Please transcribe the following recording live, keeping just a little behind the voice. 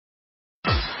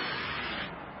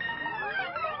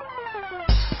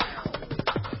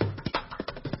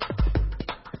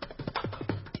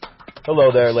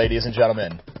Hello there, ladies and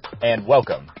gentlemen, and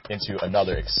welcome into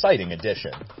another exciting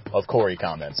edition of Cory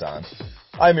Comments On.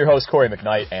 I'm your host, Cory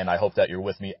McKnight, and I hope that you're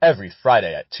with me every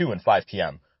Friday at 2 and 5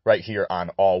 p.m. right here on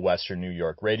All Western New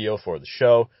York Radio for the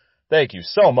show. Thank you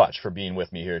so much for being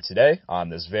with me here today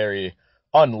on this very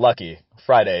unlucky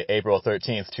Friday, April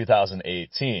 13th,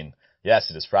 2018. Yes,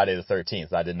 it is Friday the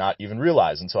 13th. I did not even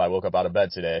realize until I woke up out of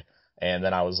bed today, and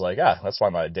then I was like, that's why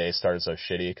my day started so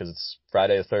shitty, because it's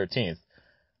Friday the 13th.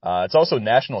 It's also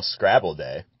National Scrabble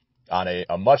Day. On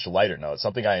a much lighter note,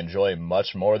 something I enjoy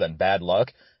much more than bad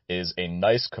luck is a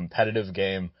nice competitive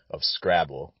game of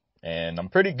Scrabble. And I'm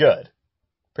pretty good.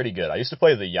 I used to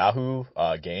play the Yahoo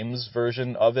Games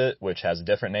version of it, which has a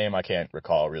different name. I can't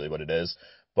recall really what it is.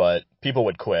 But people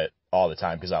would quit all the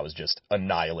time because I was just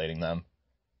annihilating them.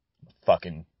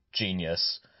 Fucking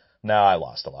genius. Now I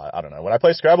lost a lot. I don't know. When I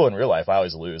play Scrabble in real life, I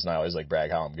always lose, and I always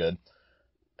brag how I'm good.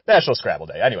 National Scrabble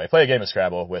Day. Anyway, play a game of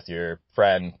Scrabble with your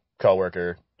friend,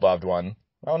 coworker, loved one.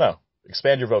 I don't know.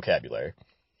 Expand your vocabulary.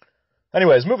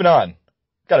 Anyways, moving on.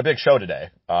 Got a big show today.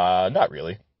 Not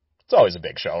really. It's always a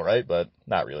big show, right? But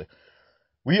not really.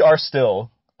 We are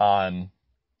still on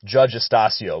Judge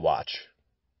Estacio watch.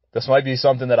 This might be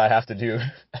something that I have to do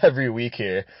every week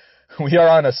here. We are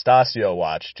on Estacio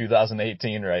watch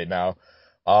 2018 right now.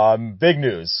 Big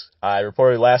news. I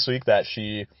reported last week that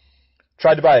she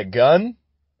tried to buy a gun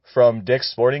from Dick's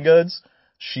Sporting Goods.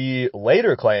 She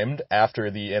later claimed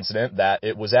after the incident that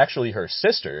it was actually her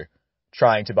sister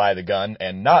trying to buy the gun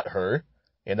and not her,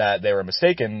 and that they were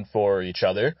mistaken for each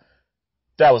other.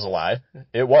 That was a lie.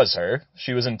 It was her.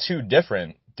 She was in two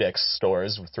different Dick's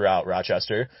stores throughout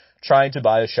Rochester trying to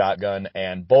buy a shotgun,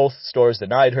 and both stores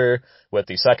denied her, with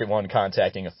the second one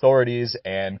contacting authorities,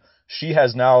 and she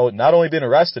has now not only been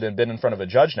arrested and been in front of a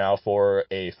judge now for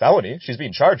a felony. She's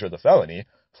being charged with a felony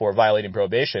for violating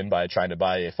probation by trying to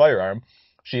buy a firearm.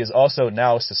 She is also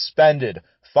now suspended,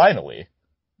 finally,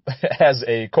 as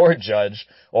a court judge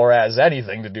or as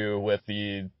anything to do with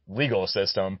the legal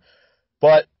system.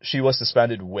 But she was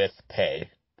suspended with pay,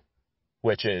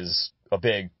 which is a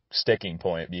big sticking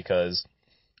point because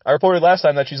I reported last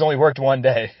time that she's only worked one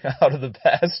day out of the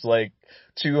past,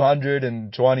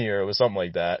 220 or it was something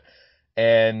like that.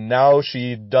 And now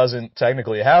she doesn't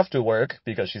technically have to work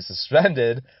because she's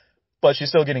suspended, but she's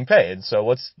still getting paid. So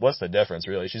what's the difference,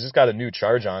 really? She's just got a new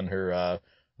charge on her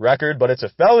record, but it's a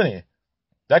felony.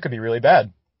 That could be really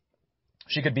bad.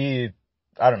 She could be,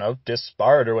 I don't know,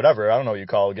 disbarred or whatever. I don't know what you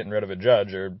call getting rid of a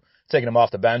judge or taking him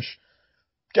off the bench.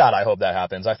 God, I hope that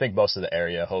happens. I think most of the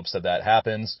area hopes that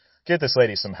happens. Get this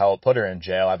lady some help. Put her in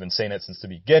jail. I've been saying it since the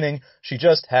beginning. She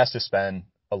just has to spend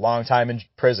a long time in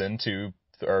prison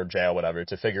or jail, whatever,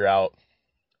 to figure out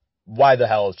why the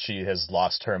hell she has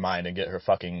lost her mind and get her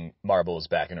fucking marbles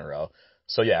back in a row.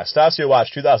 So yeah, Estacio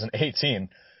Watch 2018.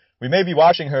 We may be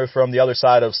watching her from the other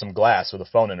side of some glass with a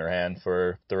phone in her hand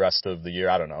for the rest of the year.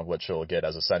 I don't know what she'll get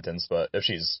as a sentence, but if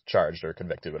she's charged or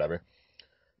convicted, whatever.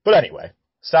 But anyway,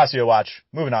 Estacio Watch,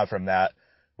 moving on from that,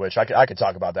 which I could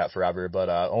talk about that forever, but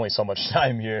only so much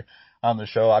time here on the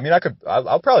show. I mean,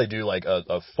 I'll probably do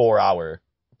a 4-hour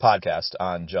podcast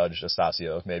on Judge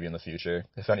Estacio maybe in the future,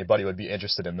 if anybody would be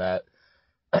interested in that.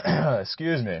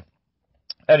 Excuse me.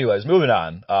 Anyways, moving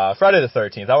on. Friday the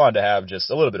 13th, I wanted to have just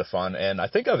a little bit of fun, and I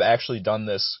think I've actually done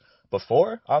this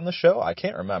before on the show. I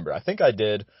can't remember. I think I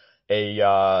did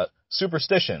a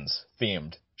superstitions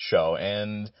themed show,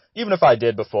 and even if I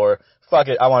did before, fuck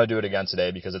it, I want to do it again today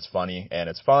because it's funny and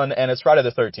it's fun, and it's Friday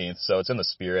the 13th, so it's in the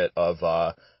spirit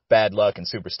of bad luck and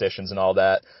superstitions and all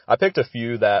that. I picked a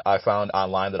few that I found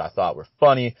online that I thought were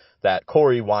funny that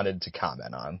Cory wanted to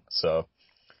comment on. So,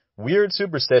 weird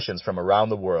superstitions from around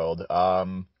the world.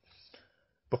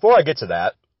 Before I get to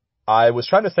that, I was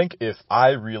trying to think if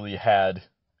I really had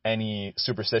any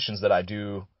superstitions that I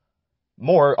do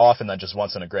more often than just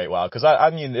once in a great while. Because,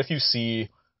 I mean, if you see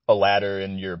a ladder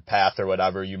in your path or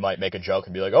whatever, you might make a joke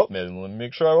and be like, oh, man, let me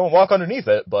make sure I won't walk underneath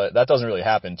it. But that doesn't really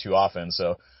happen too often,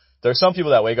 so there's some people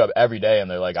that wake up every day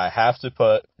and they're like, I have to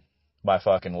put my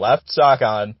fucking left sock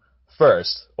on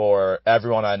first or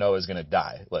everyone I know is going to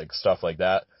die. Stuff like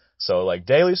that. So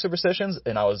daily superstitions.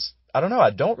 And I don't know,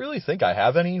 I don't really think I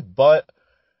have any, but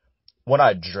when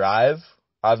I drive,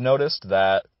 I've noticed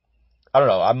that, I don't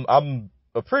know, I'm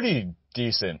a pretty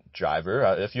decent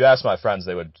driver. If you ask my friends,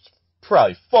 they would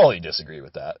probably fully disagree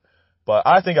with that. But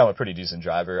I think I'm a pretty decent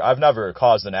driver. I've never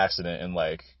caused an accident in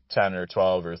 10 or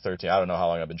 12 or 13. I don't know how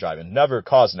long I've been driving. Never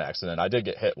caused an accident. I did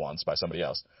get hit once by somebody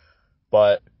else.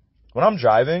 But when I'm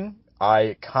driving,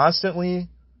 I constantly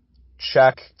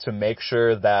check to make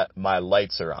sure that my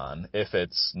lights are on. If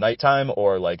it's nighttime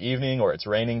or evening or it's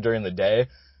raining during the day,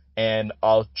 and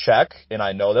I'll check, and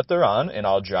I know that they're on, and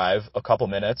I'll drive a couple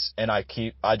minutes, and I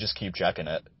just keep checking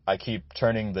it. I keep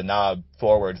turning the knob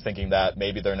forward, thinking that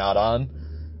maybe they're not on.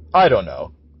 I don't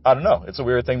know. It's a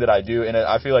weird thing that I do, and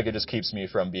I feel like it just keeps me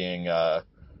from being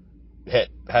hit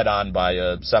head on by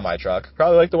a semi-truck.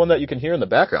 Probably like the one that you can hear in the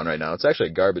background right now. It's actually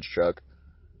a garbage truck.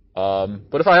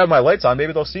 But if I have my lights on,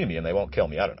 maybe they'll see me and they won't kill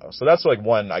me. I don't know. So that's like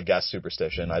one, I guess,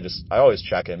 superstition. I always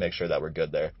check it and make sure that we're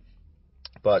good there.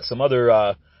 But some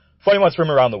other funny ones from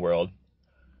around the world.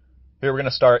 Here we're going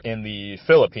to start in the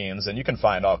Philippines, and you can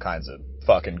find all kinds of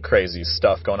fucking crazy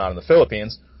stuff going on in the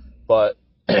Philippines. But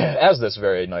as this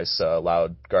very nice,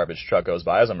 loud garbage truck goes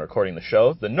by as I'm recording the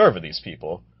show, the nerve of these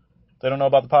people. They don't know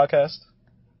about the podcast?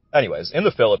 Anyways, in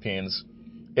the Philippines,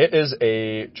 it is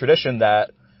a tradition that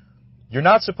you're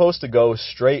not supposed to go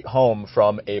straight home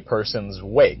from a person's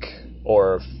wake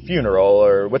or funeral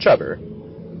or whichever.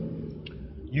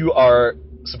 You are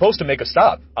supposed to make a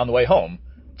stop on the way home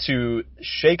to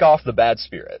shake off the bad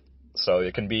spirit. So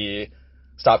it can be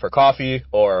stop for coffee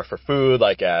or for food,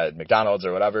 like at McDonald's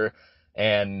or whatever.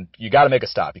 And you got to make a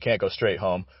stop. You can't go straight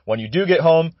home. When you do get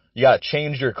home, you got to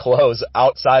change your clothes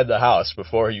outside the house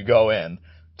before you go in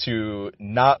to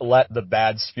not let the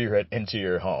bad spirit into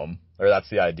your home. Or that's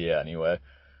the idea anyway.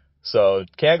 So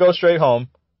can't go straight home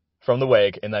from the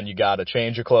wake, and then you got to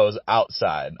change your clothes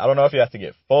outside. I don't know if you have to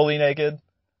get fully naked,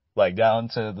 like down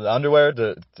to the underwear.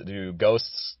 Do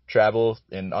ghosts travel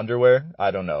in underwear?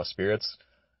 I don't know. Spirits?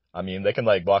 I mean, they can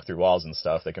like walk through walls and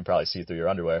stuff. They can probably see through your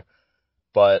underwear.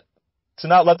 But to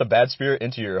not let the bad spirit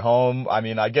into your home, I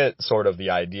mean, I get sort of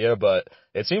the idea, but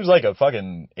it seems like a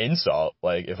fucking insult.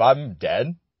 Like, if I'm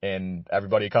dead and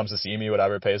everybody comes to see me,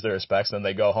 whatever, pays their respects, then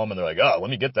they go home and they're like, oh, let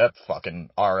me get that fucking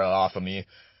aura off of me.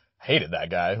 Hated that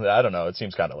guy. I don't know. It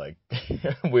seems kind of like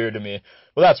weird to me.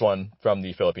 Well, that's one from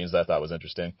the Philippines that I thought was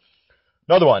interesting.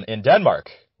 Another one in Denmark,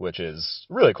 which is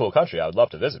a really cool country. I would love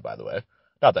to visit, by the way.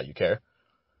 Not that you care.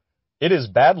 It is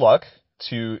bad luck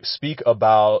to speak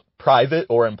about private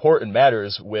or important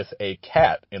matters with a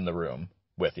cat in the room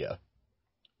with you,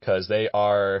 because they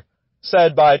are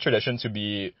said by tradition to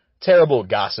be terrible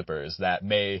gossipers that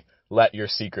may let your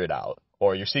secret out,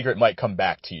 or your secret might come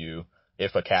back to you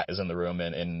if a cat is in the room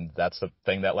and that's the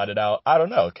thing that let it out. I don't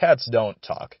know. Cats don't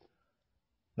talk.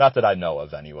 Not that I know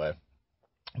of anyway.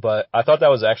 But I thought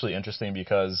that was actually interesting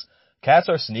because cats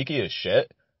are sneaky as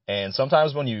shit, and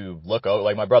sometimes when you look over,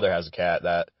 like my brother has a cat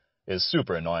that is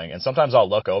super annoying, and sometimes I'll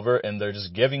look over and they're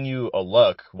just giving you a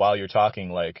look while you're talking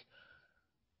like,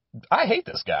 I hate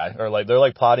this guy, or like they're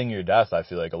like plotting your death, I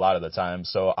feel like, a lot of the time.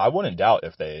 So I wouldn't doubt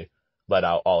if they let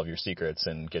out all of your secrets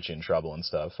and get you in trouble and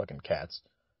stuff. Fucking cats.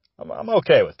 I'm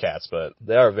okay with cats, but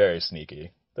they are very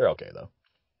sneaky. They're okay though.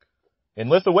 In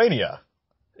Lithuania,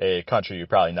 a country you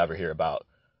probably never hear about.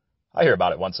 I hear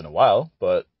about it once in a while,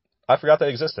 but I forgot they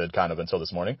existed kind of until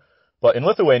this morning. But in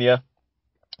Lithuania,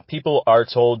 people are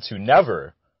told to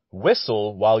never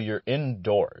whistle while you're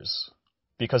indoors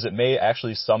because it may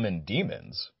actually summon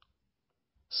demons.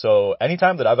 So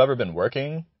anytime that I've ever been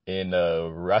working in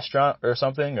a restaurant or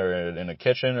something, or in a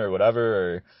kitchen or whatever,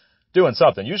 or doing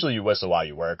something, usually you whistle while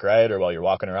you work, right? Or while you're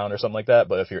walking around or something like that.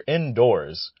 But if you're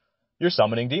indoors, you're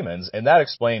summoning demons, and that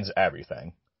explains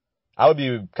everything. I would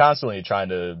be constantly trying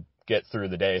to get through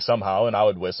the day somehow, and I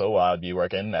would whistle while I'd be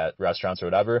working at restaurants or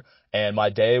whatever, and my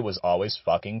day was always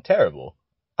fucking terrible.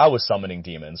 I was summoning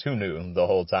demons. Who knew the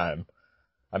whole time?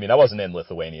 I mean, I wasn't in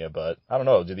Lithuania, but I don't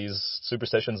know. Do these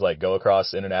superstitions like go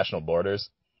across international borders?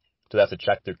 Do they have to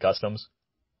check their customs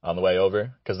on the way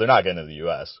over? Because they're not getting to the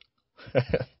U.S.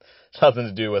 Nothing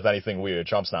to do with anything weird.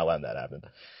 Trump's not letting that happen.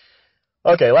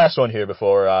 Okay, last one here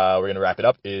before we're going to wrap it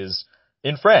up is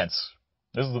in France.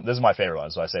 This is my favorite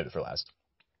one, so I saved it for last.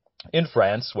 In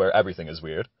France, where everything is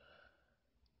weird,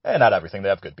 and not everything, they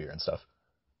have good beer and stuff,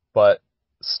 but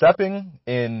stepping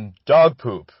in dog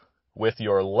poop with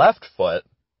your left foot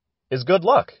is good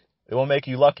luck. It will make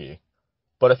you lucky.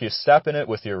 But if you step in it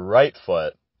with your right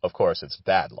foot, of course, it's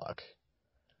bad luck.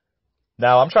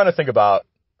 Now, I'm trying to think about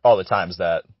all the times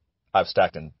that I've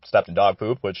stepped in dog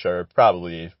poop, which are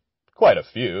probably quite a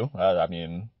few. I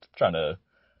mean, trying to,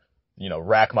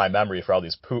 rack my memory for all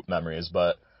these poop memories,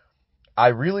 but I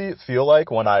really feel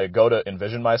like when I go to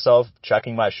envision myself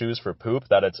checking my shoes for poop,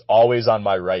 that it's always on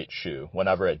my right shoe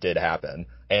whenever it did happen.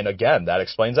 And again, that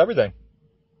explains everything.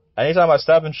 Anytime I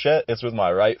step in shit, it's with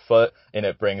my right foot, and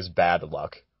it brings bad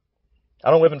luck. I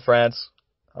don't live in France.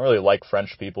 I don't really like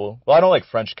French people. Well, I don't like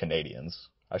French Canadians.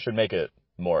 I should make it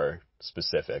more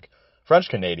specific. French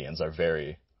Canadians are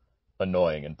very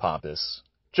annoying and pompous,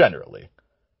 generally.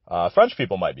 French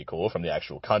people might be cool from the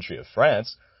actual country of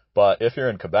France, but if you're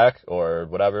in Quebec or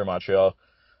whatever, Montreal,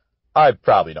 I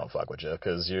probably don't fuck with you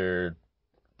because you're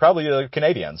probably a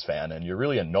Canadiens fan and you're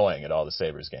really annoying at all the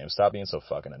Sabres games. Stop being so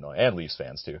fucking annoying. And Leafs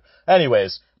fans too.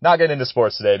 Anyways, not getting into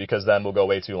sports today because then we'll go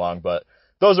way too long, but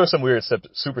those are some weird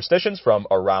superstitions from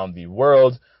around the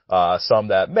world. Some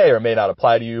that may or may not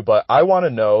apply to you, but I want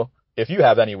to know if you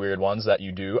have any weird ones that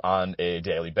you do on a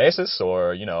daily basis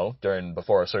or,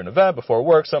 before a certain event, before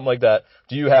work, something like that.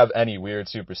 Do you have any weird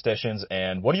superstitions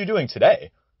and what are you doing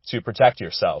today to protect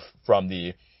yourself from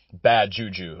the bad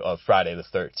juju of Friday the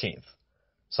 13th?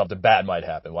 Something bad might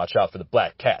happen. Watch out for the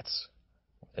black cats.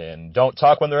 And don't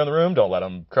talk when they're in the room. Don't let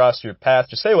them cross your path.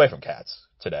 Just stay away from cats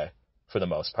today, for the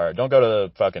most part. Don't go to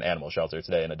the fucking animal shelter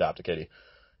today and adopt a kitty.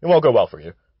 It won't go well for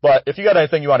you. But if you got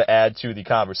anything you want to add to the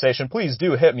conversation, please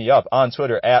do hit me up on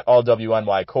Twitter at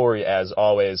allwnycory. As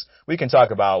always, we can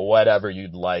talk about whatever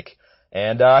you'd like.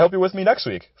 And I hope you're with me next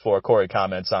week for Cory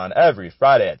Comments On every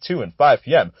Friday at 2 and 5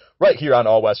 p.m. right here on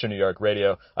All Western New York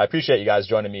Radio. I appreciate you guys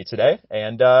joining me today,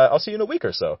 and I'll see you in a week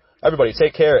or so. Everybody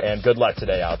take care and good luck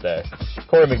today out there.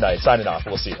 Cory McKnight signing off.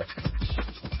 We'll see you.